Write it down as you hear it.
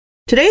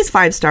Today's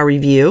 5-star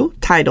review,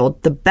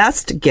 titled The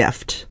Best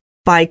Gift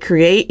by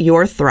Create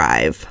Your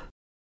Thrive.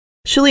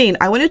 Shalene,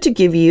 I wanted to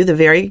give you the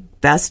very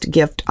best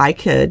gift I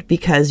could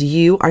because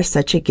you are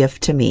such a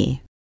gift to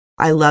me.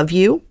 I love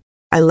you.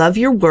 I love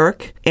your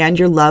work and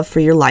your love for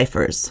your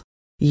lifers.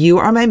 You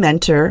are my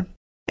mentor,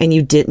 and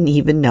you didn't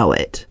even know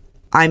it.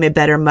 I'm a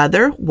better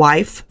mother,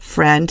 wife,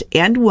 friend,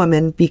 and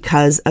woman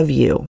because of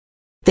you.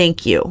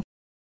 Thank you.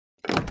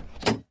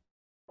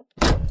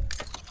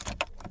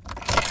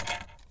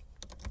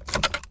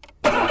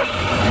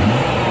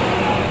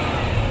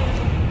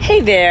 Hey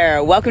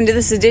there, welcome to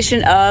this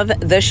edition of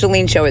The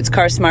Shalene Show. It's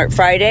CarSmart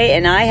Friday,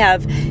 and I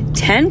have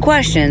 10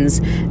 questions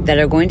that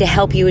are going to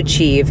help you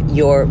achieve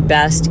your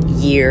best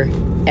year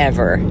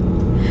ever.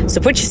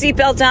 So put your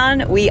seatbelt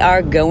on, we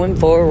are going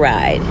for a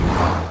ride.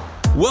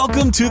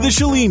 Welcome to The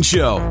Shalene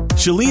Show.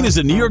 Shalene is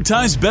a New York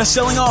Times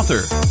bestselling author,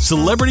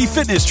 celebrity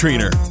fitness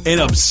trainer,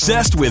 and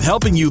obsessed with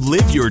helping you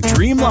live your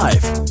dream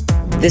life.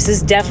 This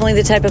is definitely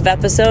the type of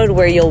episode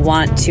where you'll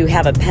want to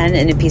have a pen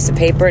and a piece of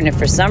paper, and if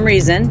for some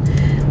reason,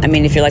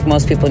 if you're like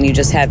most people and you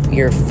just have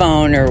your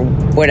phone or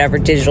whatever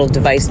digital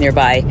device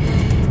nearby,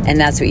 and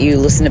that's what you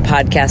listen to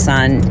podcasts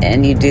on,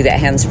 and you do that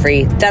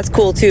hands-free, that's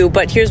cool too,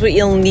 but here's what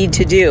you'll need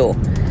to do.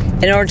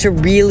 In order to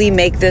really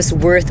make this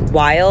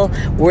worthwhile,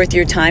 worth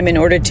your time, in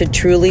order to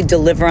truly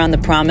deliver on the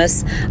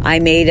promise I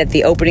made at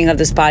the opening of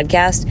this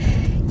podcast,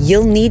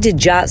 you'll need to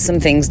jot some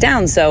things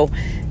down. So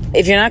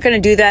if you're not going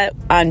to do that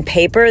on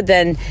paper,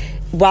 then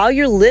while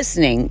you're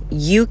listening,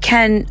 you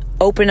can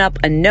open up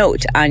a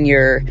note on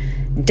your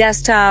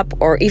desktop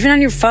or even on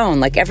your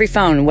phone, like every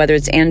phone, whether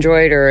it's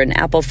Android or an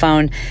Apple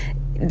phone.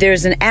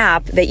 There's an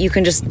app that you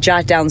can just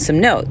jot down some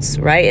notes,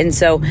 right? And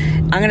so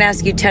I'm going to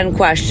ask you 10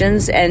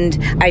 questions,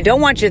 and I don't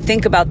want you to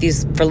think about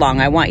these for long.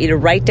 I want you to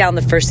write down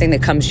the first thing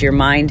that comes to your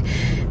mind,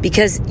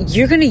 because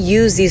you're going to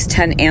use these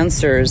 10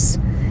 answers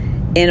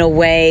in a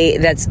way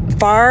that's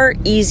far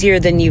easier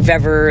than you've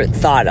ever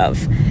thought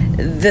of.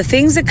 The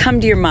things that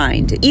come to your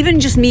mind, even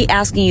just me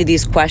asking you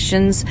these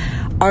questions,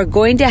 are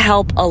going to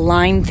help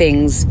align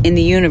things in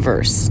the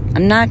universe.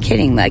 I'm not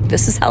kidding.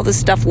 This is how this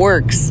stuff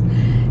works.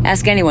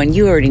 Ask anyone.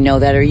 You already know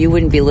that, or you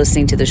wouldn't be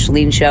listening to The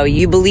Shalene Show.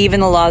 You believe in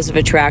the laws of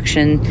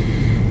attraction,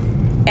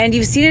 and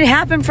you've seen it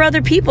happen for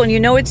other people, and you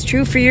know it's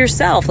true for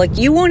yourself.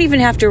 You won't even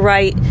have to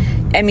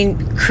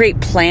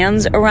create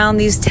plans around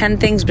these 10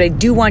 things, but I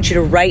do want you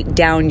to write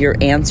down your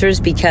answers,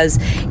 because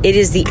it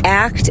is the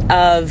act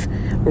of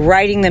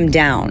writing them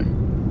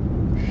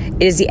down.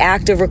 It is the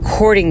act of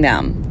recording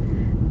them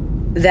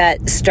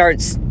that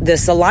starts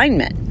this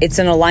alignment. It's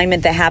an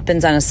alignment that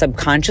happens on a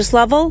subconscious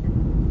level.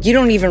 You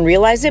don't even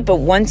realize it, but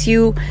once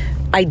you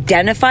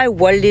identify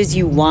what it is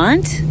you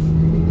want,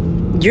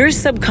 your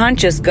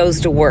subconscious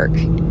goes to work,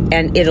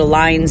 and it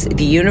aligns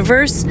the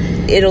universe.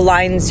 It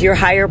aligns your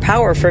higher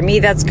power. For me,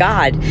 that's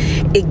God.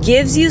 It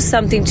gives you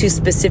something to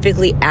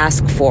specifically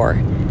ask for.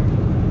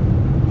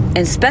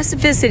 And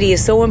specificity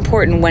is so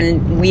important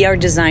when we are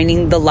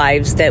designing the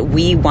lives that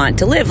we want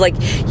to live.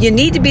 You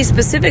need to be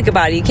specific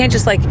about it. You can't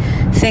just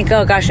think,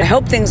 oh gosh, I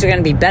hope things are going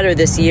to be better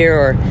this year,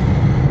 or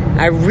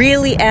I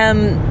really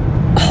am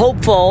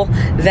hopeful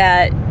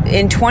that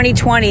in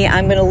 2020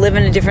 I'm going to live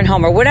in a different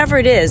home, or whatever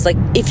it is.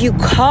 If you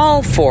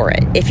call for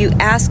it, if you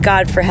ask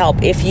God for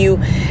help, if you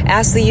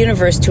ask the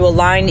universe to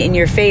align in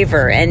your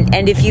favor,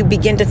 and if you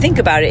begin to think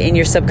about it in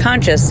your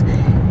subconscious,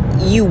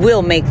 you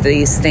will make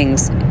these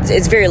things.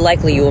 It's very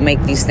likely you will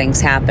make these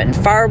things happen.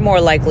 Far more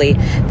likely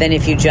than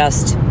if you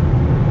just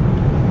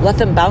let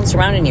them bounce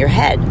around in your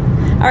head.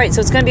 All right,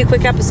 so it's going to be a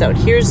quick episode.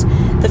 Here's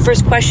the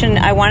first question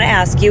I want to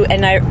ask you.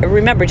 And I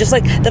remember, just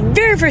the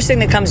very first thing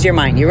that comes to your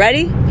mind. You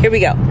ready? Here we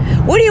go.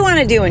 What do you want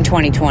to do in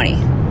 2020?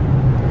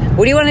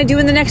 What do you want to do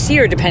in the next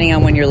year, depending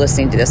on when you're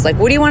listening to this?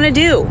 What do you want to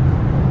do?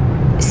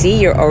 See,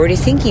 you're already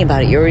thinking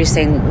about it. You're already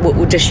saying,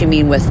 what does she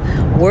mean with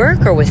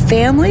work or with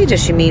family?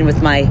 Does she mean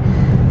with my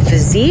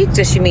physique?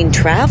 Does she mean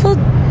travel?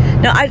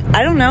 No, I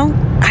don't know.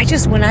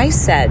 When I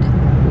said,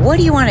 what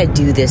do you want to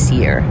do this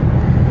year?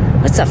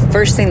 What's the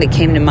first thing that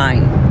came to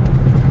mind?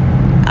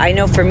 I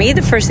know for me,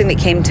 the first thing that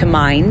came to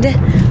mind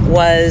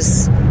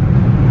was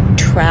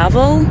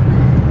travel.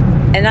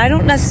 And I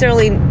don't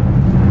necessarily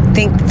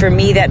think for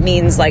me that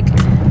means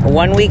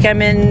 1 week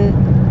I'm in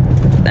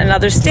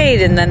another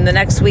state and then the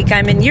next week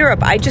I'm in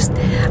Europe. I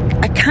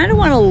kind of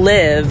want to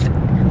live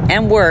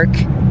and work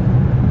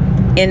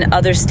in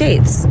other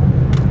states.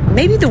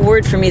 Maybe the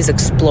word for me is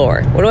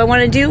explore. What do I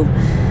want to do?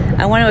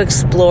 I want to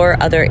explore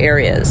other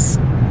areas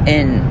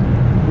in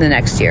the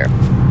next year.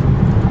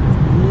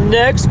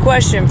 Next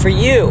question for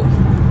you.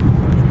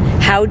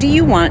 How do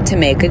you want to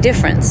make a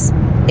difference?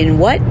 In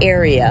what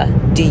area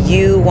do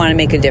you want to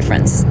make a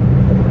difference?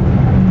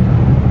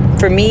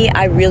 For me,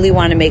 I really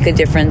want to make a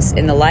difference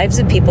in the lives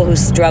of people who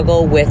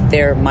struggle with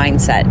their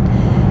mindset.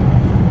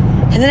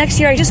 In the next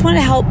year, I just want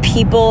to help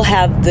people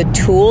have the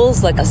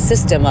tools, a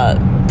system, a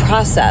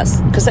process.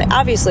 Because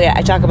obviously,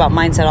 I talk about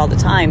mindset all the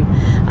time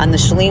on the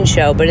Shalene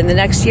Show. But in the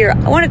next year,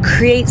 I want to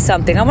create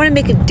something. I want to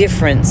make a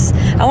difference.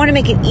 I want to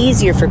make it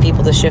easier for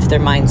people to shift their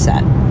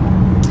mindset.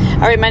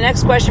 All right, my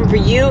next question for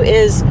you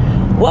is,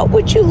 What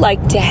would you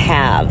like to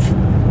have?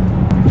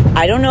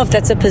 I don't know if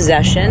that's a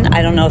possession.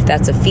 I don't know if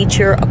that's a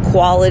feature, a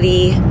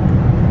quality,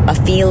 a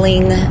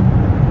feeling.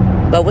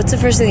 But what's the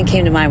first thing that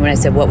came to mind when I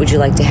said, what would you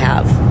like to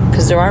have?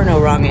 Because there are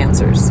no wrong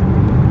answers.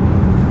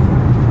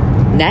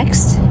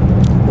 Next,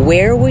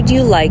 where would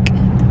you like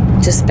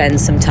to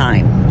spend some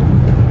time?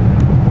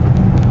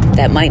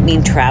 That might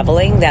mean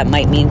traveling. That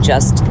might mean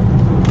just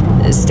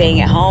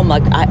staying at home.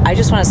 Like, I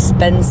just want to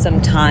spend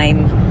some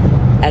time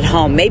at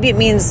home. Maybe it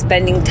means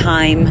spending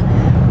time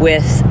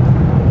with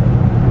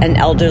an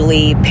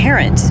elderly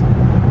parent.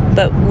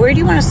 But where do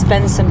you want to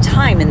spend some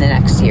time in the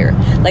next year?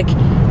 Like,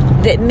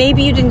 that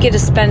maybe you didn't get to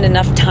spend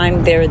enough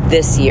time there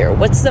this year.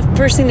 What's the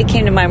first thing that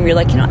came to mind where you're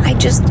like,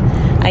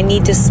 I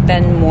need to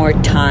spend more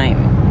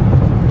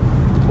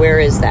time? Where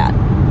is that?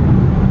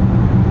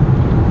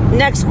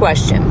 Next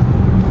question.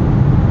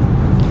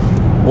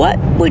 What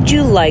would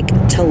you like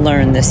to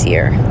learn this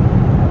year?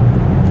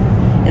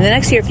 In the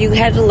next year, if you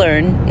got to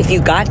learn,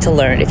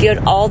 if you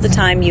had all the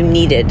time you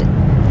needed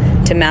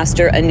to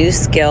master a new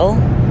skill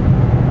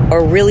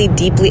or really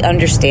deeply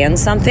understand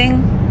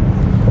something,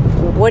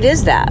 what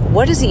is that?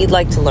 What is it you'd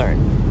like to learn?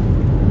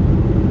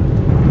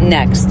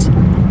 Next,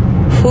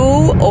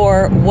 who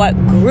or what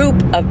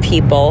group of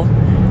people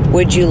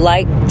would you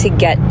like to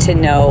get to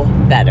know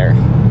better?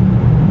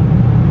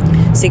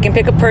 So you can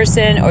pick a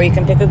person or you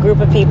can pick a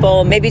group of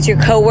people. Maybe it's your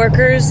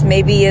coworkers.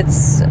 Maybe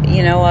it's,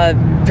 a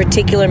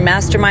particular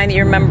mastermind that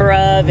you're a member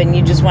of and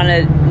you just want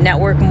to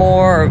network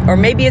more. Or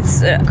maybe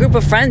it's a group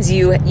of friends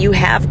you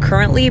have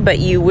currently, but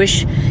you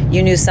wish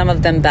you knew some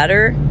of them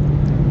better.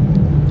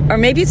 Or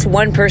maybe it's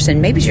one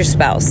person. Maybe it's your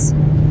spouse.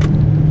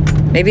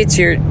 Maybe it's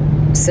your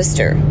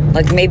sister.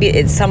 Like maybe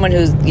it's someone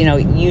who's,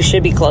 you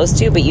should be close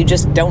to, but you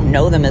just don't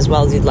know them as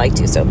well as you'd like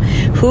to. So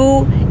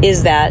who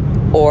is that,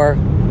 or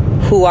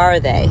who are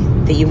they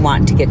that you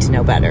want to get to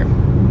know better?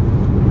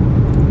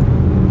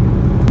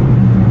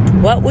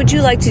 What would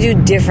you like to do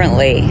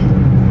differently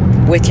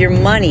with your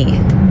money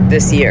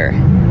this year?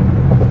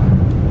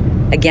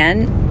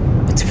 Again,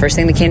 it's the first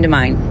thing that came to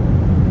mind.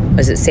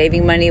 Was it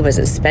saving money? Was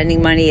it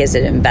spending money? Is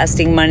it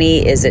investing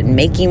money? Is it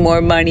making more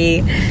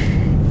money?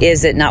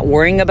 Is it not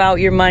worrying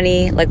about your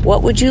money? Like,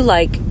 what would you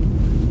like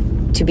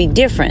to be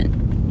different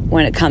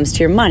when it comes to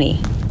your money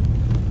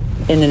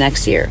in the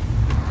next year?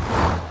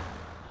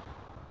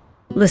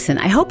 Listen,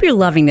 I hope you're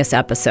loving this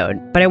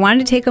episode, but I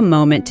wanted to take a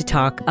moment to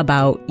talk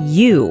about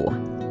you.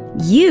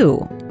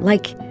 You,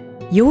 like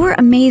your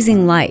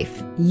amazing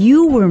life.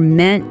 You were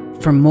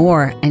meant for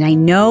more, and I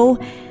know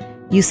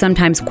you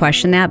sometimes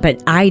question that,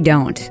 but I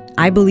don't.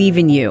 I believe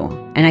in you.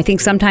 And I think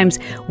sometimes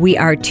we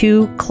are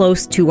too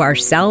close to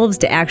ourselves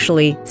to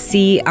actually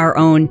see our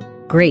own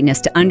greatness,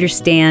 to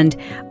understand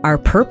our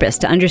purpose,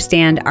 to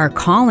understand our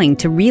calling,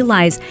 to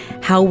realize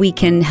how we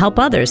can help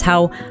others,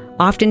 how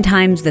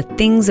oftentimes the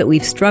things that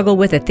we've struggled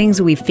with, the things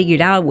that we've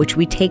figured out, which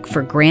we take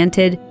for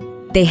granted,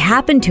 they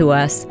happen to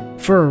us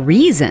for a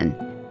reason.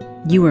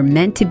 You were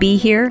meant to be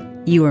here.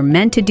 You were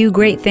meant to do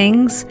great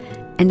things.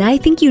 And I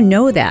think you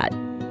know that.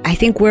 I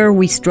think where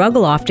we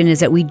struggle often is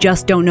that we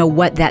just don't know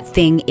what that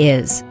thing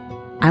is.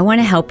 I want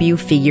to help you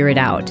figure it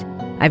out.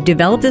 I've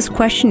developed this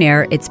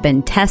questionnaire. It's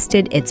been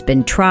tested, it's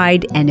been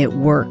tried, and it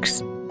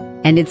works.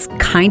 And it's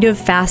kind of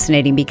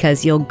fascinating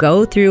because you'll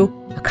go through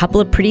a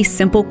couple of pretty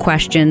simple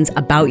questions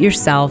about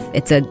yourself.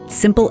 It's a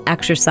simple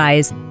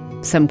exercise,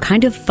 some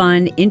kind of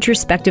fun,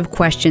 introspective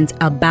questions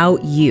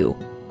about you.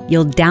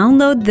 You'll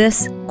download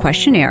this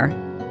questionnaire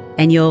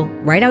and you'll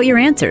write out your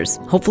answers,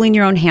 hopefully in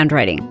your own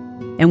handwriting.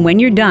 And when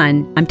you're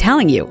done, I'm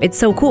telling you, it's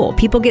so cool.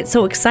 People get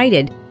so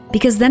excited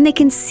because then they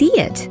can see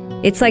it.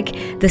 It's like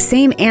the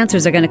same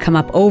answers are going to come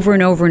up over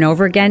and over and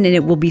over again, and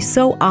it will be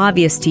so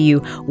obvious to you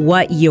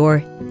what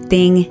your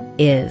thing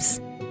is.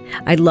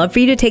 I'd love for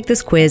you to take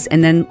this quiz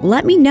and then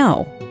let me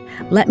know.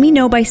 Let me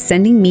know by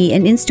sending me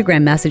an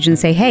Instagram message and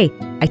say, hey,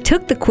 I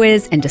took the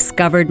quiz and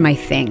discovered my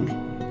thing.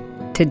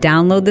 To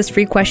download this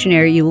free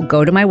questionnaire, you will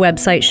go to my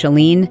website,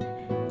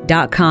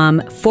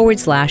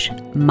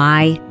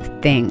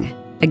 Chalene.com/my-thing.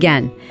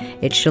 Again,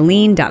 it's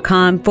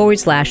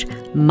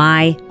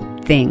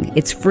Chalene.com/my-thing.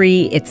 It's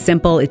free, it's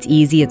simple, it's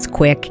easy, it's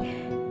quick.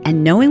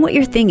 And knowing what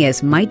your thing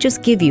is might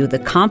just give you the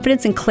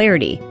confidence and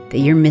clarity that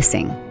you're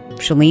missing.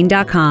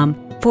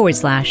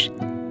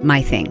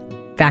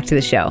 Chalene.com/my-thing. Back to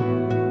the show.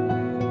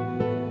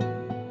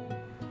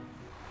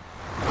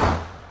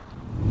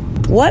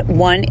 What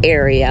one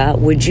area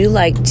would you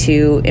like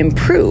to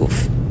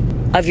improve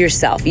of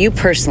yourself, you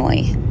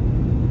personally?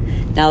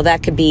 Now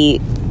that could be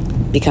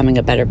becoming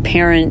a better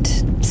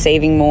parent,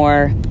 saving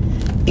more,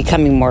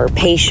 becoming more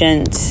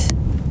patient,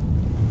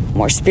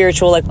 more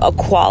spiritual, like a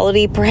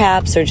quality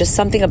perhaps, or just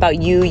something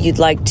about you you'd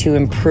like to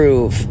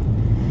improve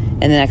in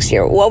the next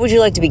year. What would you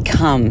like to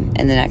become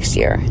in the next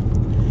year?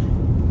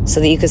 So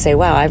that you could say,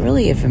 wow, I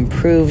really have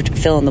improved,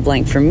 fill in the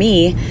blank. For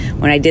me,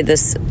 when I did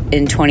this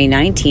in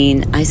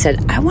 2019, I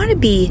said, I want to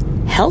be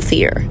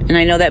healthier. And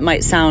I know that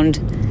might sound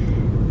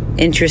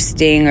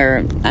interesting or,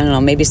 I don't know,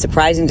 maybe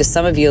surprising to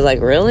some of you,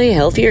 like, really?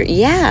 Healthier?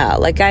 Yeah.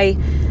 Like I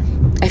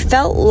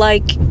felt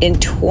like in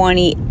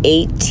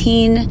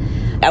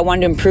 2018, I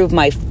wanted to improve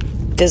my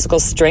physical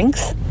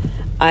strength.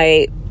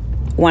 I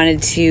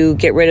wanted to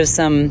get rid of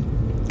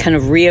some kind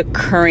of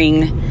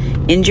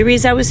reoccurring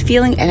injuries I was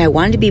feeling, and I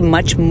wanted to be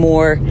much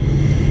more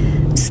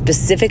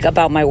specific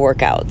about my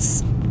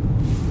workouts.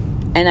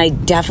 And I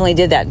definitely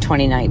did that in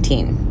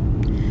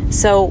 2019.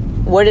 So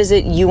what is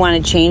it you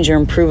want to change or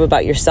improve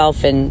about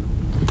yourself in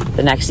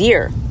the next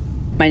year?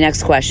 My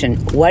next question,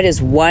 what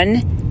is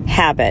one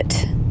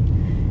habit,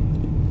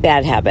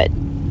 bad habit,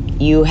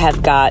 you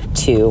have got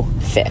to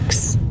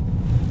fix?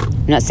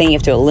 I'm not saying you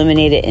have to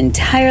eliminate it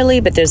entirely,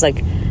 but there's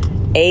like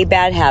a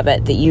bad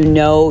habit that you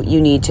know you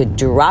need to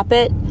drop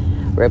it,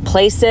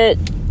 replace it,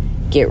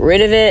 get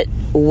rid of it.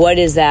 What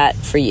is that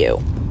for you?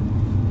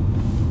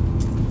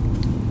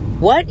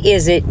 What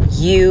is it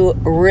you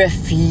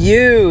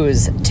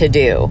refuse to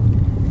do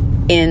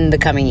in the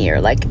coming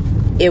year? Like,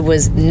 it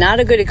was not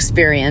a good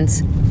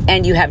experience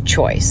and you have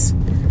choice.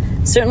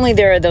 Certainly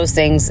there are those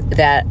things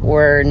that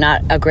were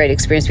not a great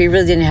experience, but you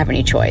really didn't have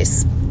any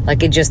choice. Like,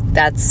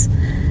 that's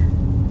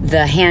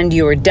the hand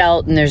you were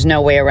dealt and there's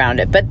no way around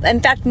it. But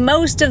in fact,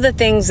 most of the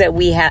things that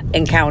we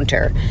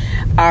encounter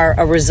are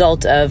a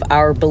result of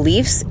our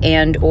beliefs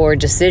and or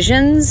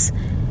decisions,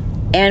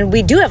 and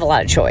we do have a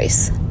lot of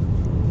choice.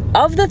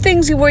 Of the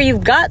things where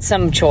you've got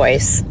some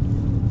choice,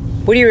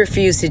 what do you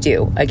refuse to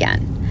do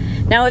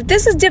again? Now, if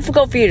this is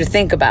difficult for you to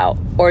think about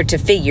or to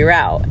figure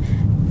out,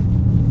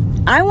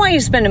 I want you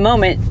to spend a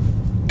moment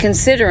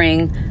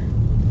considering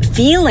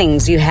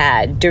feelings you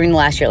had during the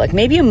last year. Like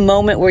maybe a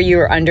moment where you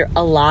were under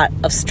a lot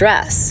of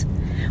stress,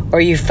 or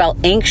you felt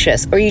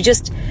anxious, or you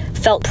just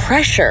felt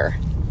pressure,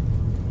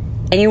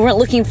 and you weren't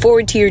looking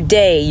forward to your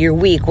day, your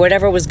week,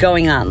 whatever was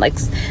going on.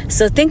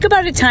 So think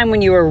about a time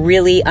when you were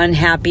really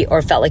unhappy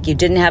or felt like you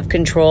didn't have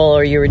control,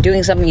 or you were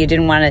doing something you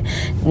didn't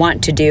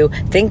want to do.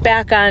 Think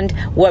back on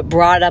what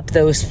brought up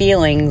those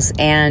feelings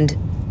and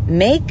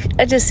make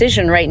a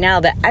decision right now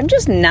that I'm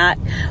just not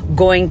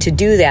going to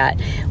do that,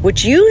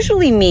 which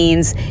usually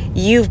means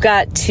you've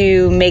got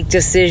to make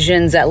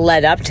decisions that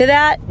led up to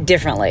that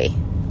differently.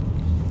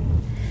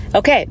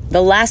 Okay,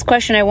 the last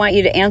question I want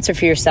you to answer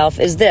for yourself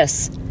is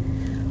this.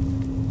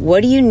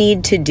 What do you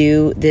need to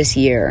do this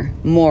year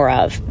more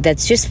of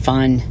that's just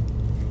fun?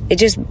 It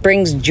just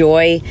brings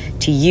joy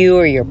to you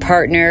or your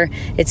partner.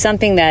 It's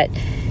something that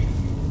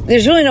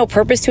there's really no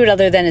purpose to it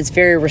other than it's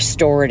very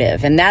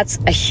restorative. And that's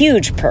a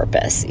huge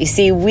purpose. You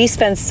see, we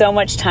spend so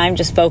much time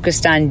just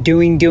focused on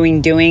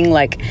doing.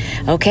 Like,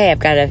 okay, I've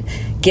got to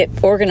get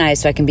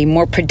organized so I can be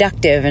more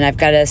productive, and I've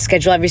got to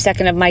schedule every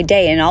second of my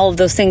day and all of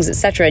those things,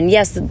 etc. And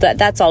yes,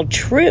 that's all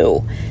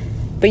true.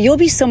 But you'll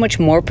be so much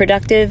more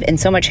productive and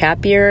so much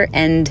happier,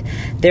 and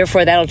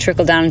therefore that'll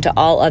trickle down into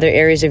all other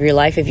areas of your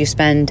life if you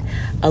spend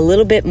a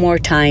little bit more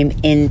time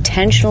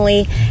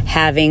intentionally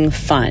having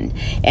fun.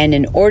 And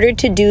in order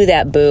to do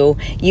that, boo,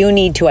 you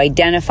need to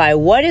identify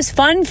what is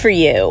fun for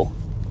you.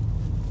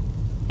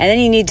 And then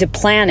you need to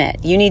plan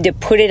it. You need to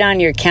put it on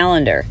your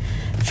calendar.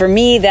 For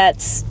me,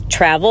 that's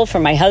travel.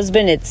 For my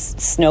husband, it's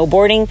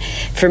snowboarding.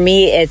 For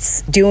me,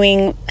 it's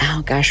doing,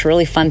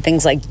 really fun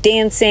things like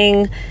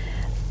dancing,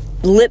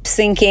 lip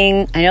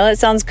syncing. I know that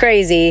sounds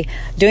crazy.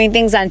 Doing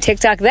things on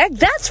TikTok.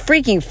 That's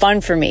freaking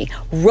fun for me.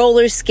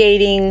 Roller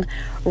skating,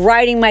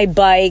 riding my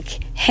bike,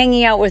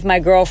 hanging out with my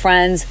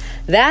girlfriends.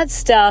 That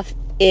stuff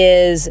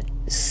is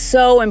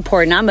so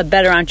important. I'm a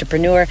better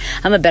entrepreneur.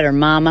 I'm a better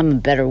mom. I'm a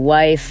better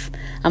wife.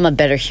 I'm a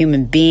better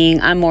human being.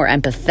 I'm more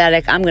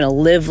empathetic. I'm going to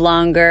live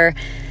longer.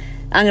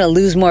 I'm going to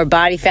lose more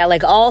body fat.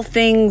 Like, all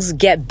things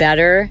get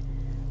better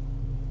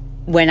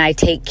when I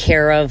take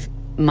care of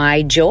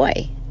my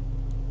joy.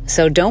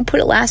 So don't put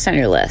it last on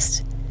your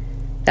list.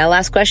 That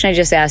last question I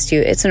just asked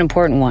you, it's an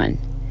important one.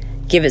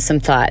 Give it some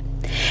thought.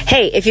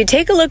 Hey, if you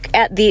take a look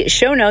at the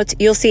show notes,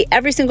 you'll see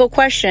every single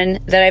question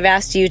that I've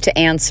asked you to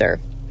answer.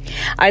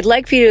 I'd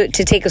like for you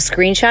to take a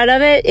screenshot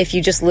of it if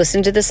you just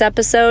listened to this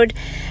episode,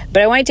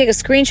 but I want you to take a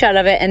screenshot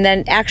of it and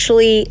then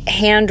actually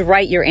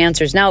handwrite your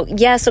answers. Now,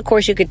 yes, of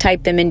course, you could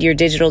type them into your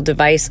digital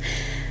device,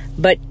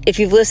 but if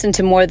you've listened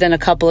to more than a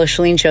couple of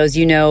Chalene shows,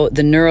 you know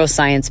the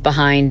neuroscience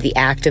behind the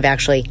act of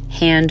actually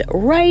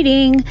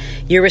handwriting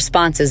your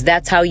responses.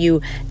 That's how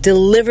you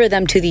deliver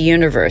them to the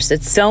universe.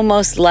 It's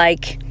almost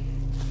like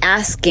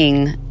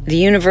asking the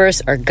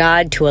universe or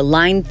God to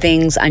align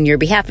things on your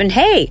behalf. And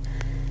hey,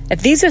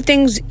 if these are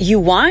things you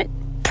want,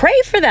 pray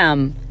for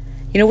them.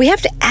 You know, we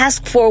have to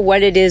ask for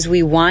what it is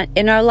we want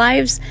in our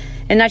lives,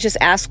 and not just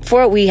ask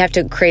for it. We have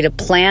to create a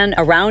plan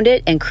around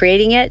it and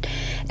creating it.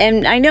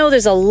 And I know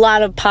there's a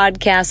lot of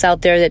podcasts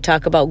out there that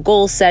talk about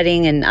goal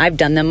setting, and I've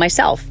done them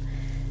myself.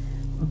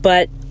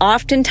 But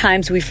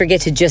oftentimes we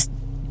forget to just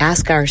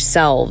ask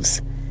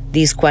ourselves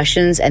these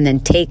questions and then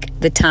take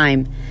the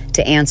time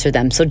to answer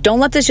them. So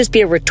don't let this just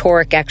be a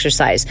rhetoric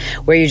exercise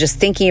where you're just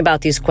thinking about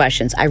these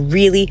questions. I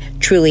really,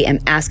 truly am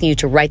asking you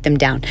to write them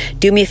down.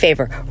 Do me a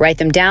favor, write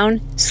them down,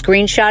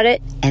 screenshot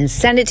it, and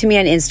send it to me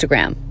on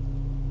Instagram.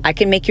 I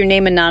can make your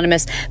name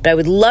anonymous, but I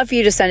would love for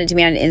you to send it to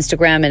me on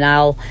Instagram, and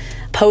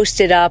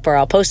post it up, or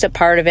I'll post up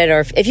part of it.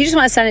 Or if you just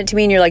want to send it to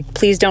me and you're like,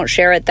 please don't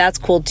share it, that's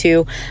cool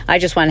too. I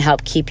just want to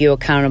help keep you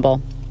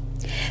accountable.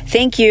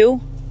 Thank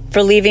you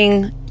for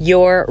leaving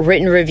your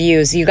written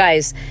reviews. You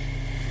guys,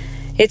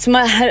 it's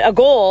a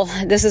goal.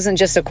 This isn't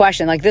just a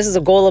question. Like, this is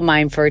a goal of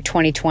mine for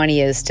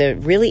 2020, is to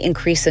really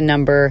increase the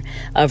number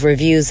of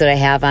reviews that I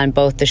have on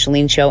both The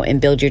Chalene Show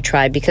and Build Your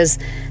Tribe, because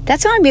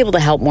that's how I'm able to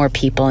help more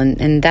people.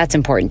 And that's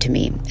important to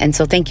me. And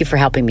so thank you for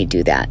helping me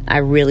do that. I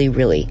really,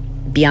 really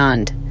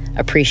beyond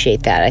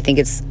appreciate that. I think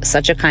it's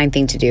such a kind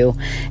thing to do.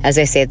 As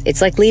I say,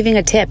 it's like leaving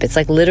a tip. It's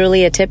like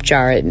literally a tip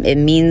jar. It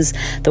means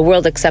the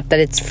world, except that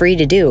it's free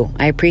to do.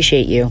 I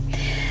appreciate you.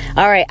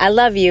 All right. I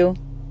love you.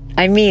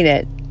 I mean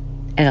it.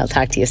 And I'll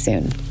talk to you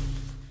soon.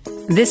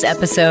 This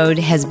episode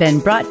has been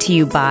brought to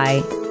you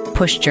by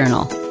Push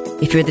Journal.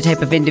 If you're the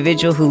type of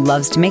individual who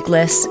loves to make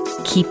lists,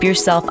 keep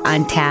yourself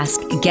on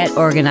task, get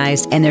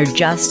organized, and there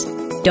just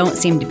don't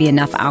seem to be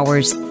enough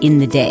hours in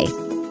the day,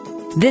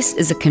 this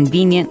is a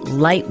convenient,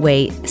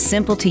 lightweight,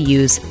 simple to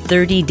use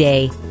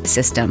 30-day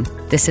system.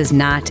 This is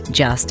not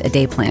just a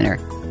day planner.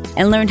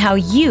 And learn how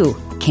you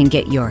can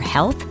get your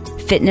health,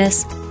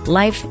 fitness,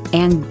 life,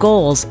 and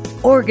goals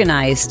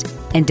organized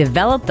and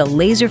develop the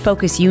laser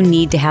focus you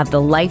need to have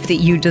the life that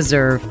you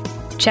deserve.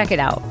 Check it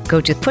out.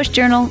 Go to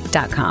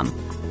pushjournal.com.